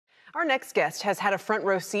Our next guest has had a front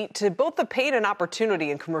row seat to both the pain and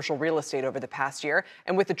opportunity in commercial real estate over the past year.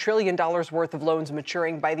 And with $1 trillion worth of loans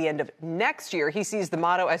maturing by the end of next year, he sees the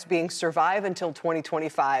motto as being survive until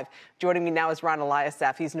 2025. Joining me now is Ron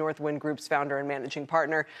Eliasaf. He's Northwind Group's founder and managing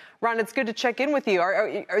partner. Ron, it's good to check in with you.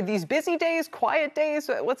 Are these busy days, quiet days?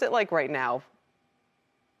 What's it like right now?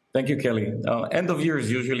 Thank you, Kelly. End of year is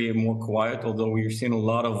usually more quiet, although we're seeing a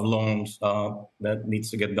lot of loans that needs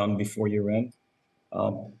to get done before year end.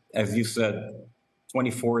 As you said,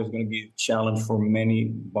 24 is going to be a challenge for many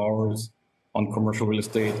borrowers on commercial real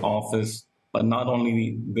estate, office, but not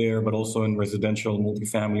only there, but also in residential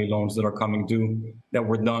multifamily loans that are coming due that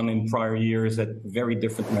were done in prior years at very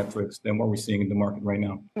different metrics than what we're seeing in the market right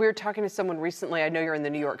now. We were talking to someone recently. I know you're in the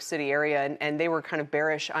New York City area, and they were kind of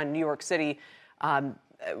bearish on New York City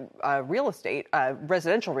real estate,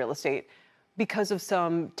 residential real estate, because of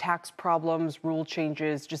some tax problems, rule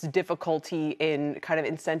changes, just difficulty in kind of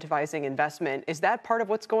incentivizing investment. Is that part of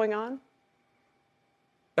what's going on?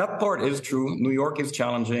 That part is true. New York is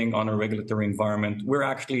challenging on a regulatory environment. We're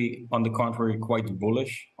actually, on the contrary, quite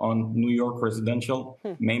bullish on New York residential,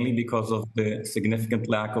 mainly because of the significant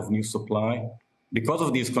lack of new supply. Because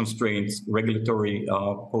of these constraints, regulatory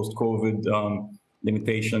post-COVID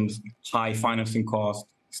limitations, high financing costs,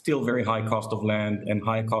 still very high cost of land and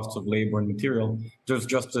high costs of labor and material. There's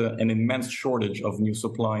just an immense shortage of new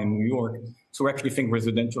supply in New York. So we actually think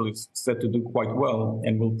residential is set to do quite well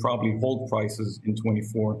and will probably hold prices in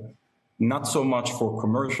 24. Not so much for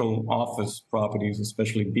commercial office properties,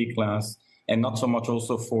 especially B class, and not so much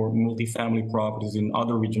also for multifamily properties in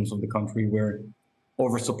other regions of the country where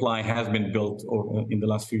oversupply has been built in the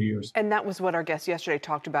last few years. And that was what our guest yesterday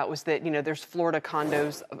talked about, was that, there's Florida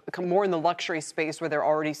condos more in the luxury space where they're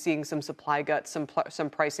already seeing some supply guts, some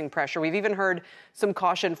pricing pressure. We've even heard some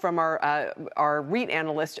caution from our REIT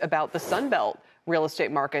analyst about the Sunbelt real estate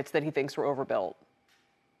markets that he thinks were overbuilt.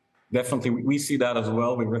 Definitely. We see that as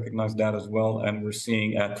well. We recognize that as well. And we're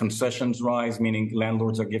seeing concessions rise, meaning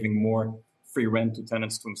landlords are giving more free rent to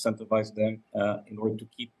tenants to incentivize them in order to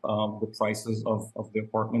keep the prices of the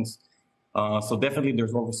apartments. So definitely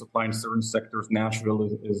there's oversupply in certain sectors. Nashville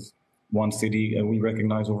is one city, and we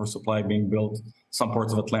recognize oversupply being built. Some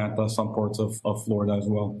parts of Atlanta, some parts of Florida as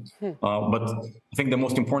well. But I think the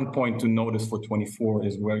most important point to notice for 24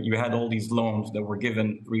 is where you had all these loans that were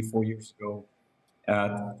given 3-4 years ago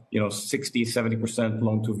at 60, 70%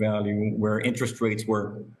 loan to value, where interest rates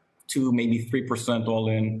were 2, maybe 3% all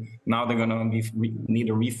in. Now they're going to need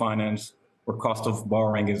a refinance where cost of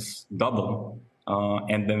borrowing is double.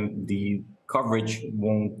 And then the coverage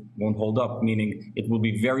won't hold up, meaning it will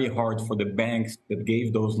be very hard for the banks that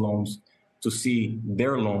gave those loans to see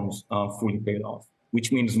their loans fully paid off,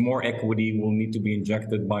 which means more equity will need to be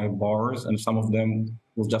injected by borrowers, and some of them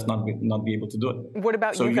will just not be able to do it. What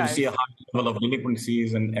about you guys? So you see a high level of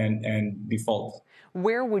delinquencies and defaults.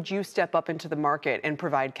 Where would you step up into the market and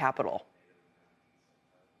provide capital?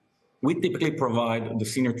 We typically provide the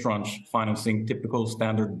senior tranche financing, typical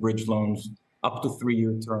standard bridge loans, up to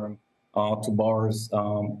 3-year term to borrowers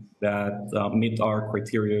that meet our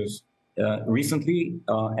criteria. Recently,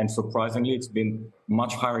 and surprisingly, it's been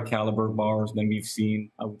much higher caliber borrowers than we've seen,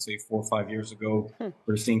 I would say, 4 or 5 years ago.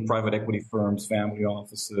 We're seeing private equity firms, family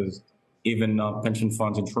offices, even pension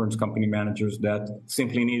funds, insurance company managers that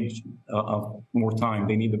simply need more time.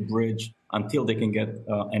 They need a bridge until they can get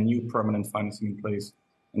a new permanent financing in place.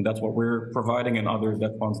 And that's what we're providing, and other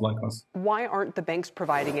debt funds like us. Why aren't the banks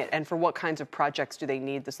providing it, and for what kinds of projects do they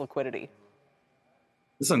need this liquidity?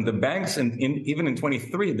 Listen, the banks, even in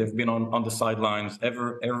 23, they've been on the sidelines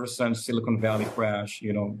ever since Silicon Valley crash,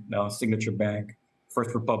 Signature Bank,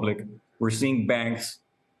 First Republic. We're seeing banks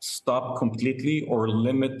stop completely or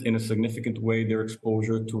limit in a significant way their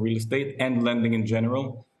exposure to real estate and lending in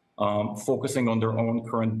general, focusing on their own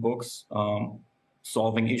current books,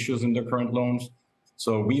 solving issues in their current loans.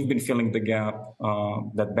 So we've been filling the gap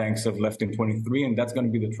that banks have left in 23, and that's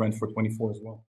going to be the trend for 24 as well.